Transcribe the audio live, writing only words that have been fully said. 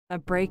A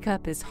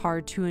breakup is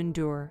hard to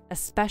endure,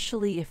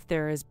 especially if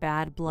there is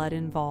bad blood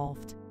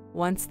involved.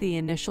 Once the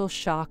initial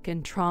shock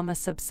and trauma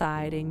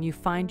subside and you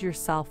find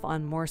yourself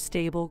on more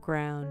stable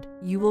ground,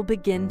 you will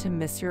begin to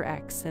miss your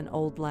ex and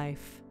old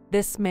life.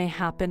 This may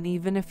happen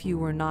even if you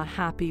were not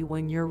happy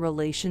when your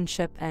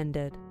relationship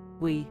ended.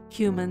 We,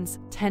 humans,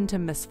 tend to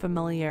miss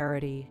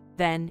familiarity.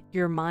 Then,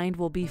 your mind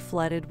will be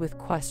flooded with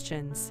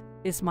questions.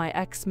 Is my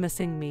ex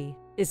missing me?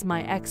 Is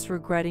my ex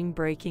regretting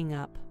breaking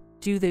up?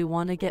 Do they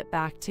want to get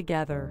back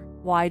together?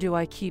 Why do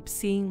I keep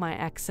seeing my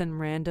ex in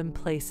random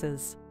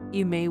places?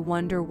 You may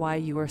wonder why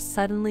you are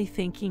suddenly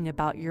thinking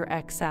about your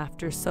ex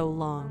after so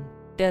long.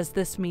 Does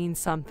this mean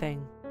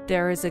something?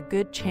 There is a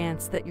good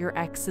chance that your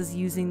ex is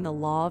using the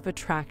law of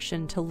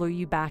attraction to lure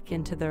you back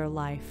into their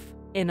life.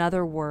 In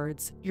other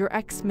words, your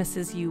ex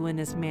misses you and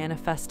is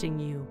manifesting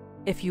you.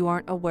 If you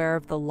aren't aware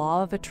of the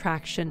law of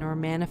attraction or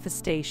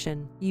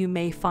manifestation, you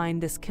may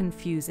find this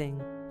confusing.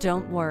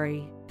 Don't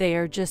worry, they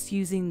are just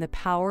using the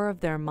power of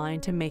their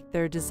mind to make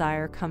their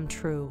desire come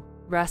true.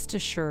 Rest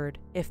assured,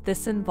 if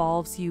this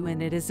involves you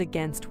and it is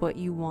against what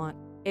you want,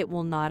 it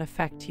will not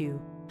affect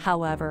you.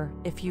 However,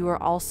 if you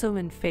are also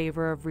in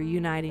favor of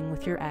reuniting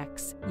with your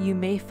ex, you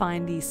may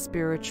find these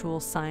spiritual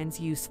signs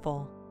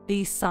useful.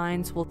 These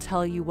signs will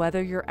tell you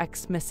whether your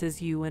ex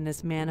misses you and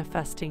is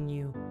manifesting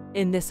you.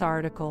 In this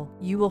article,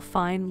 you will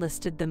find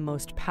listed the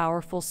most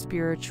powerful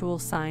spiritual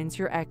signs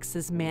your ex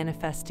is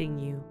manifesting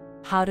you.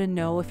 How to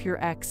know if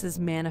your ex is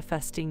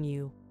manifesting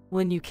you.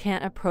 When you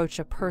can't approach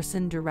a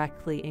person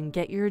directly and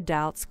get your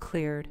doubts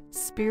cleared,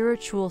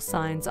 spiritual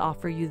signs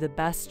offer you the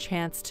best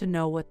chance to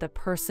know what the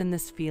person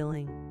is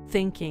feeling,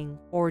 thinking,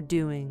 or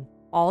doing.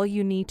 All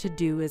you need to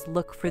do is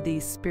look for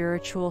these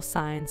spiritual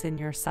signs in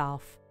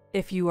yourself.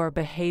 If you are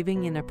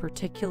behaving in a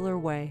particular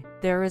way,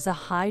 there is a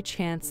high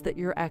chance that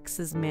your ex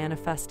is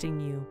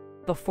manifesting you.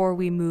 Before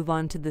we move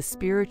on to the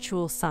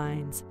spiritual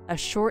signs, a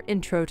short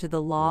intro to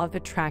the law of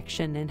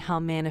attraction and how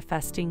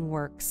manifesting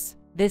works.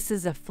 This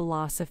is a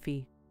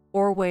philosophy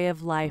or way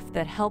of life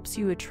that helps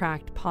you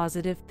attract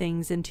positive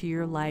things into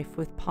your life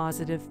with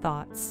positive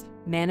thoughts.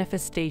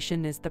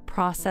 Manifestation is the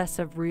process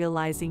of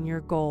realizing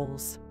your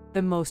goals.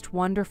 The most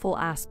wonderful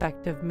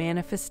aspect of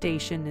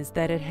manifestation is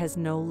that it has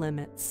no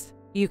limits.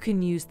 You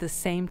can use the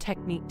same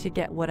technique to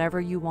get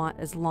whatever you want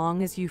as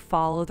long as you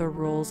follow the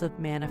rules of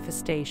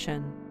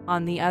manifestation.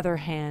 On the other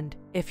hand,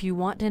 if you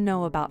want to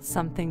know about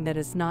something that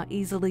is not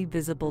easily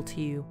visible to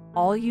you,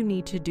 all you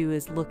need to do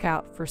is look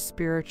out for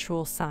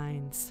spiritual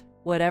signs.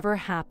 Whatever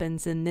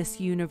happens in this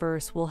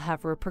universe will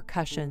have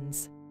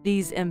repercussions.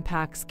 These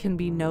impacts can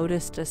be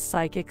noticed as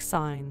psychic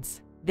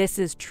signs. This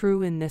is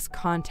true in this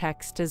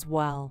context as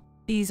well.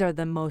 These are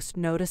the most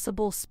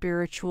noticeable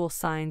spiritual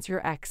signs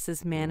your ex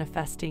is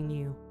manifesting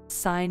you.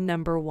 Sign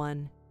number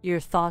 1. Your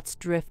thoughts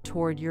drift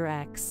toward your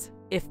ex.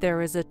 If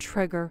there is a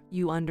trigger,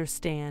 you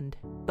understand.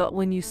 But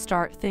when you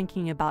start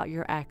thinking about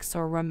your ex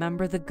or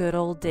remember the good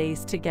old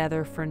days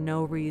together for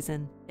no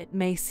reason, it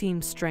may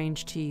seem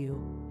strange to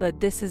you. But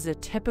this is a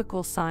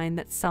typical sign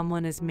that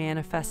someone is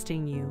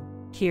manifesting you.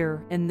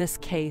 Here, in this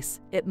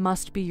case, it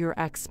must be your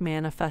ex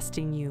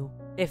manifesting you.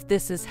 If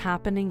this is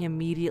happening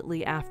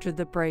immediately after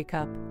the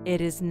breakup,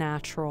 it is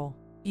natural.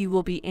 You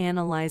will be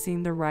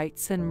analyzing the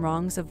rights and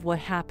wrongs of what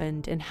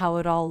happened and how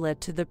it all led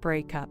to the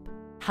breakup.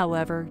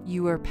 However,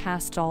 you are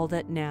past all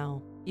that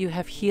now. You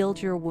have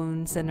healed your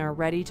wounds and are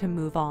ready to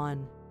move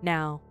on.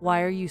 Now,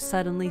 why are you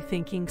suddenly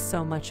thinking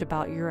so much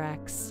about your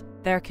ex?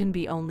 There can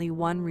be only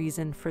one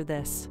reason for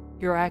this.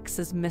 Your ex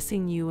is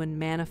missing you and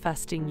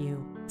manifesting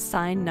you.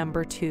 Sign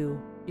number 2.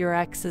 Your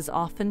ex is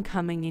often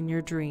coming in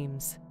your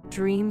dreams.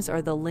 Dreams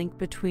are the link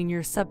between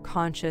your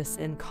subconscious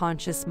and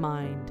conscious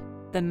mind.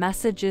 The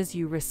messages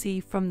you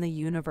receive from the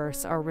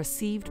universe are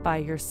received by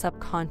your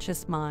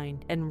subconscious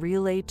mind and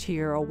relayed to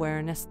your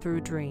awareness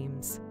through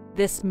dreams.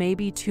 This may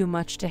be too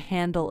much to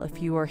handle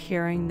if you are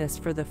hearing this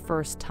for the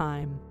first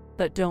time.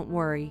 But don't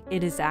worry,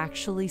 it is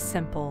actually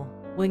simple.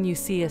 When you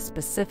see a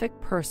specific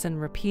person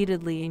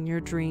repeatedly in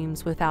your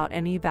dreams without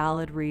any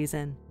valid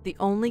reason, the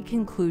only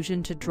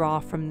conclusion to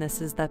draw from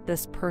this is that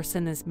this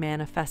person is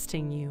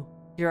manifesting you.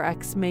 Your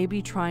ex may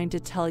be trying to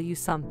tell you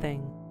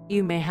something.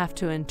 You may have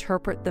to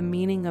interpret the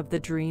meaning of the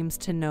dreams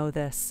to know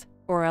this,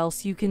 or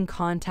else you can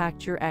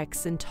contact your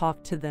ex and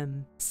talk to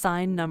them.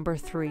 Sign number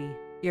 3.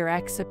 Your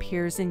ex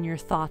appears in your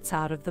thoughts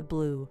out of the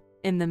blue.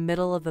 In the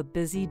middle of a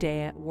busy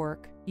day at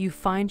work, you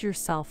find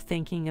yourself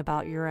thinking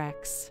about your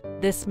ex.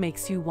 This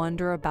makes you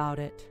wonder about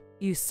it.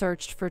 You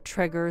searched for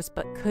triggers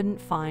but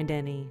couldn't find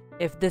any.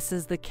 If this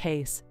is the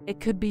case, it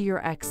could be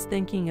your ex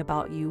thinking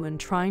about you and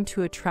trying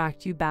to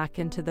attract you back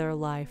into their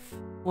life.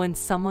 When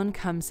someone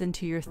comes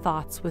into your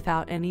thoughts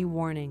without any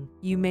warning,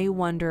 you may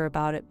wonder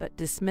about it but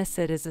dismiss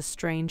it as a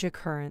strange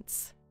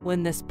occurrence.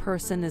 When this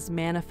person is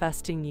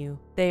manifesting you,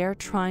 they are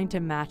trying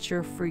to match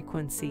your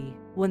frequency.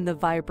 When the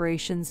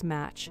vibrations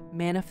match,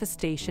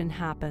 manifestation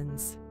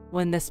happens.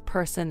 When this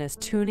person is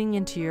tuning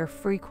into your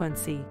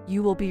frequency,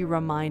 you will be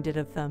reminded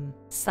of them.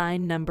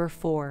 Sign number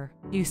 4.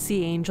 You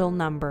see angel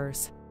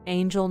numbers.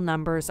 Angel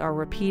numbers are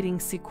repeating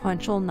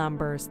sequential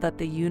numbers that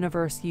the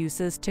universe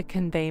uses to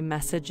convey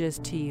messages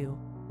to you.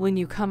 When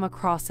you come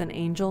across an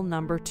angel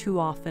number too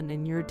often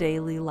in your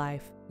daily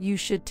life, you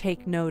should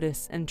take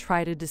notice and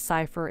try to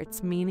decipher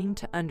its meaning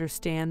to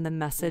understand the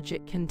message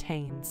it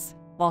contains.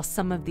 While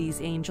some of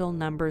these angel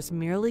numbers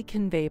merely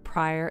convey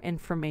prior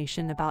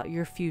information about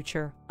your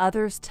future,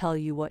 others tell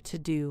you what to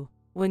do.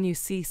 When you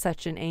see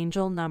such an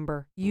angel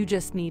number, you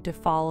just need to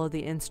follow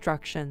the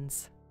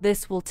instructions.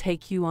 This will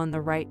take you on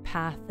the right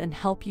path and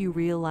help you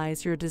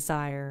realize your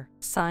desire.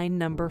 Sign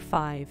number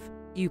 5.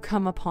 You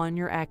come upon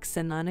your ex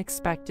in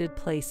unexpected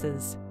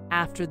places.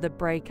 After the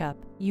breakup,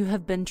 you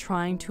have been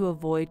trying to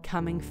avoid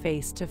coming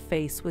face to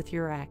face with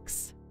your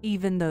ex.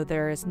 Even though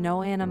there is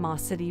no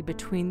animosity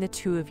between the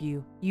two of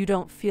you, you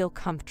don't feel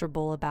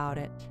comfortable about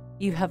it.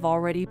 You have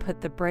already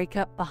put the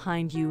breakup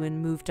behind you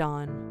and moved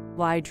on.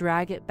 Why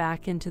drag it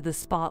back into the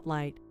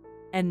spotlight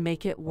and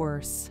make it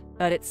worse?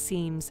 But it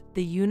seems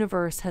the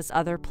universe has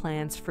other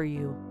plans for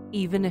you.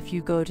 Even if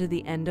you go to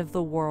the end of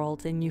the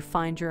world and you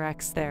find your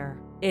ex there,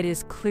 it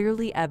is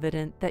clearly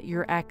evident that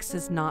your ex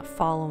is not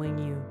following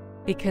you,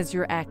 because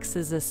your ex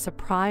is as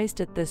surprised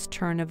at this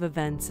turn of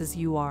events as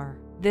you are.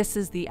 This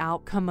is the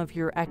outcome of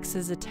your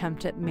ex's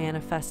attempt at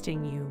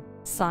manifesting you.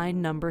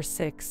 Sign number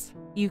 6.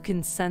 You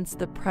can sense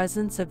the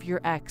presence of your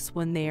ex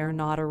when they are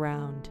not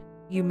around.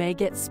 You may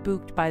get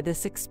spooked by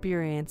this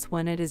experience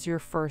when it is your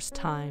first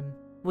time.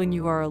 When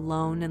you are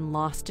alone and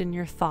lost in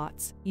your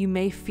thoughts, you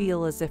may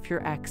feel as if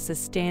your ex is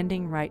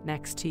standing right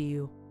next to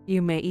you.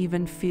 You may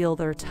even feel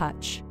their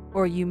touch,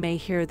 or you may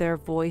hear their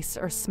voice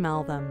or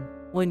smell them.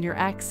 When your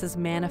ex is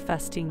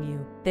manifesting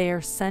you, they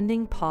are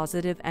sending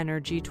positive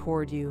energy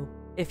toward you.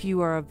 If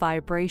you are a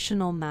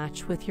vibrational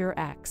match with your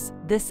ex,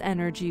 this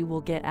energy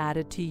will get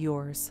added to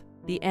yours.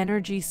 The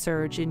energy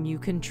surge in you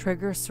can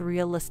trigger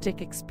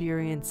surrealistic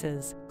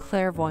experiences,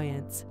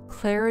 clairvoyance,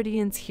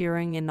 claridience,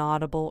 hearing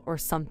inaudible or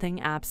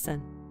something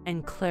absent,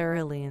 and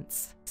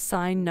clairvoyance.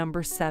 Sign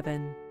number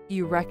 7.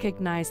 You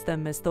recognize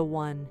them as the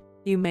one.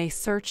 You may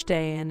search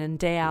day in and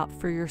day out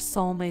for your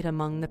soulmate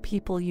among the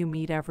people you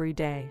meet every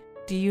day.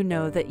 Do you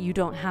know that you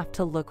don't have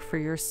to look for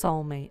your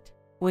soulmate?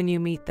 When you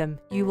meet them,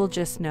 you will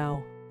just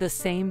know. The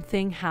same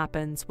thing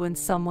happens when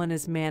someone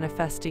is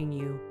manifesting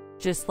you.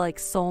 Just like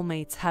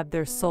soulmates have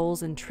their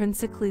souls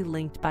intrinsically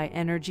linked by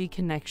energy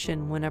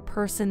connection, when a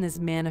person is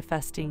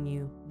manifesting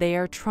you, they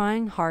are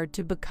trying hard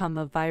to become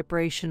a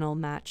vibrational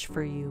match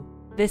for you.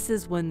 This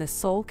is when the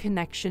soul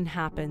connection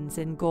happens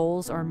and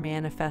goals are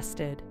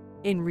manifested.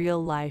 In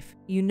real life,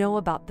 you know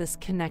about this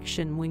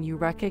connection when you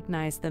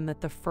recognize them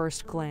at the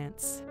first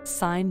glance.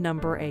 Sign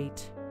number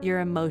 8.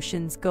 Your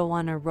emotions go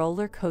on a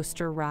roller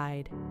coaster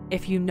ride.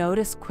 If you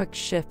notice quick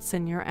shifts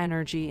in your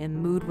energy and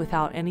mood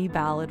without any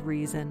valid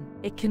reason,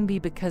 it can be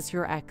because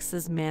your ex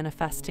is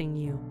manifesting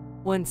you.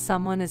 When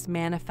someone is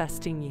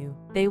manifesting you,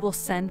 they will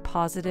send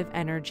positive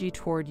energy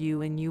toward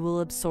you and you will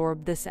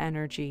absorb this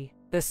energy.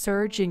 The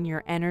surge in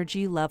your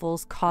energy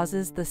levels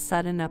causes the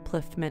sudden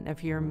upliftment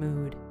of your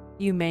mood.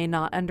 You may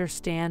not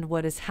understand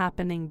what is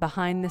happening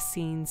behind the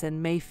scenes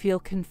and may feel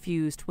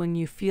confused when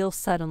you feel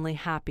suddenly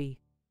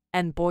happy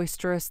and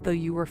boisterous, though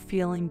you were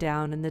feeling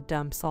down in the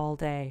dumps all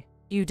day.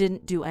 You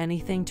didn't do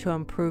anything to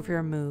improve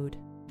your mood.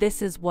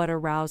 This is what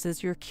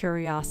arouses your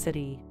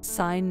curiosity.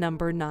 Sign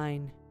number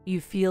 9. You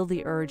feel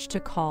the urge to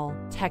call,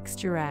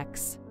 text your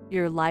ex.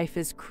 Your life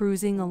is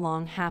cruising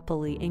along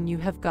happily and you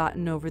have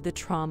gotten over the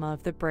trauma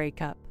of the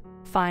breakup.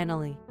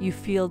 Finally, you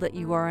feel that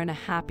you are in a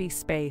happy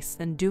space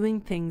and doing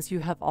things you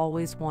have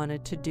always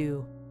wanted to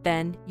do.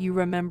 Then, you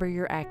remember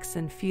your ex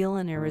and feel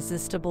an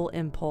irresistible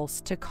impulse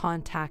to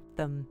contact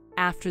them.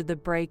 After the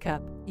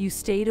breakup, you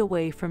stayed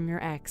away from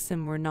your ex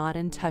and were not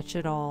in touch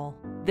at all.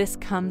 This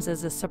comes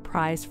as a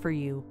surprise for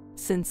you.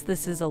 Since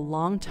this is a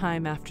long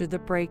time after the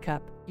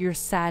breakup, your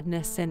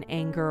sadness and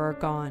anger are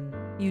gone.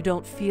 You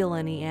don't feel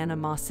any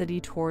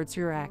animosity towards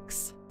your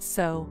ex.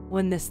 So,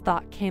 when this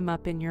thought came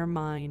up in your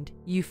mind,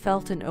 you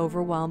felt an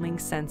overwhelming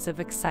sense of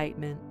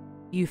excitement.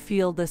 You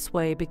feel this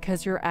way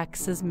because your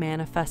ex is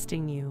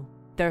manifesting you.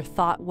 Their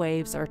thought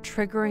waves are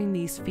triggering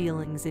these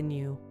feelings in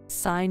you.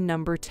 Sign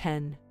number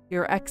 10.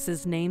 Your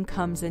ex's name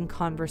comes in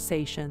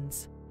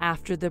conversations.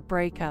 After the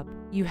breakup,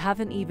 you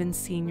haven't even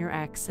seen your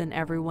ex and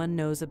everyone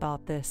knows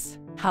about this.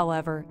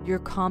 However, your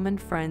common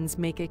friends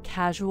make a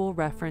casual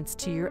reference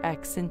to your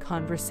ex in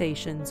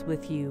conversations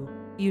with you.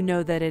 You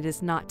know that it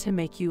is not to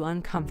make you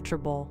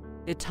uncomfortable.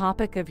 The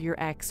topic of your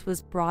ex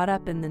was brought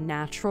up in the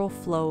natural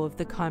flow of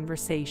the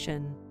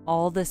conversation.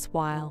 All this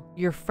while,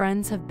 your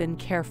friends have been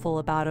careful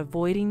about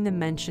avoiding the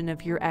mention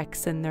of your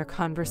ex in their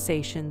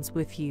conversations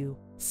with you.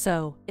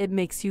 So, it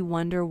makes you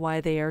wonder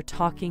why they are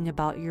talking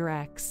about your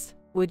ex.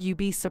 Would you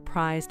be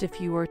surprised if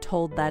you were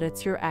told that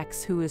it's your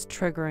ex who is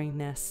triggering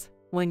this?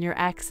 When your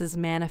ex is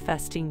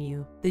manifesting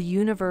you, the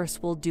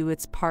universe will do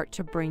its part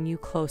to bring you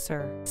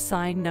closer.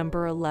 Sign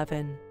number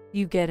 11.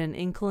 You get an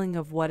inkling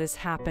of what is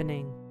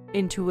happening.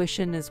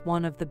 Intuition is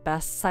one of the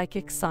best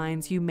psychic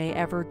signs you may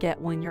ever get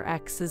when your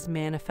ex is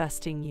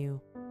manifesting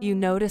you. You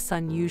notice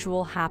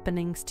unusual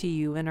happenings to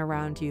you and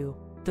around you.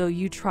 Though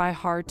you try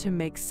hard to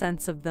make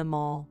sense of them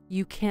all,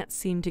 you can't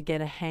seem to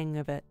get a hang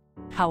of it.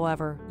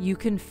 However, you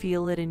can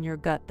feel it in your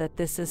gut that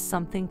this is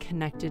something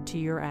connected to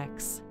your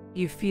ex.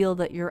 You feel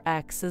that your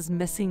ex is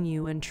missing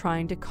you and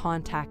trying to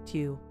contact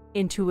you.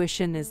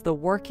 Intuition is the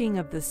working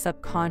of the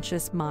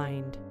subconscious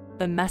mind.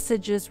 The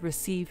messages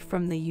received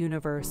from the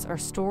universe are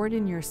stored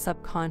in your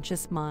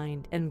subconscious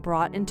mind and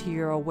brought into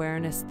your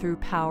awareness through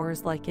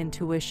powers like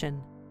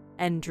intuition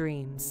and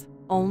dreams.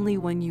 Only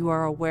when you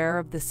are aware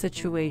of the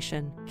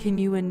situation can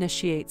you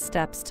initiate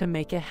steps to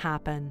make it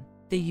happen.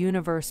 The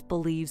universe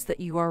believes that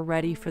you are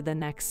ready for the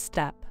next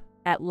step.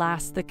 At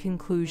last, the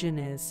conclusion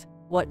is,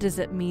 what does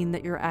it mean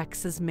that your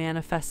ex is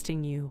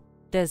manifesting you?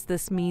 Does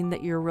this mean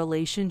that your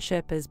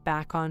relationship is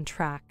back on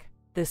track?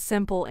 The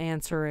simple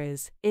answer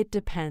is, it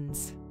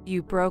depends.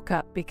 You broke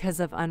up because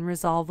of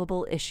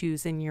unresolvable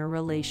issues in your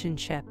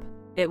relationship.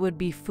 It would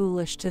be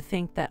foolish to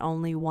think that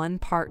only one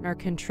partner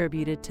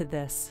contributed to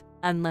this.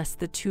 Unless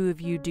the two of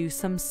you do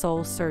some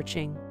soul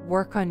searching,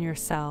 work on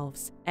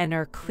yourselves, and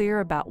are clear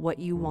about what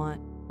you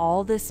want,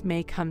 all this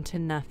may come to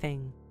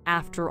nothing.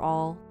 After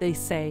all, they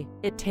say,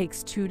 it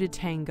takes two to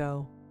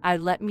tango.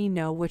 Let me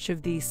know which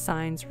of these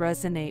signs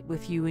resonate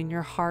with you in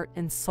your heart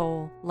and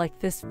soul. Like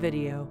this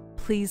video,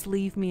 please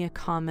leave me a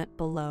comment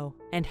below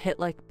and hit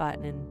like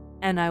button,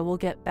 and I will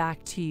get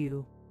back to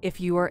you. If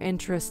you are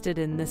interested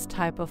in this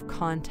type of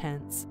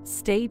contents,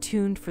 stay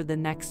tuned for the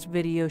next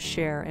video.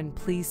 Share and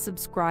please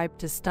subscribe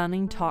to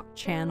Stunning Talk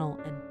channel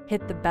and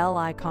hit the bell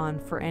icon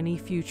for any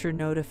future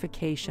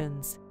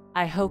notifications.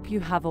 I hope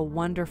you have a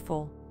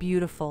wonderful,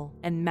 beautiful,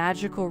 and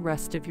magical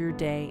rest of your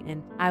day,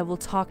 and I will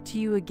talk to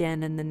you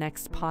again in the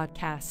next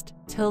podcast.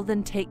 Till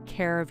then, take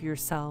care of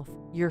yourself,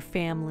 your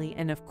family,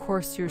 and of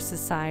course your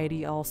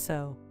society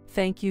also.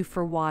 Thank you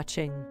for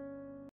watching.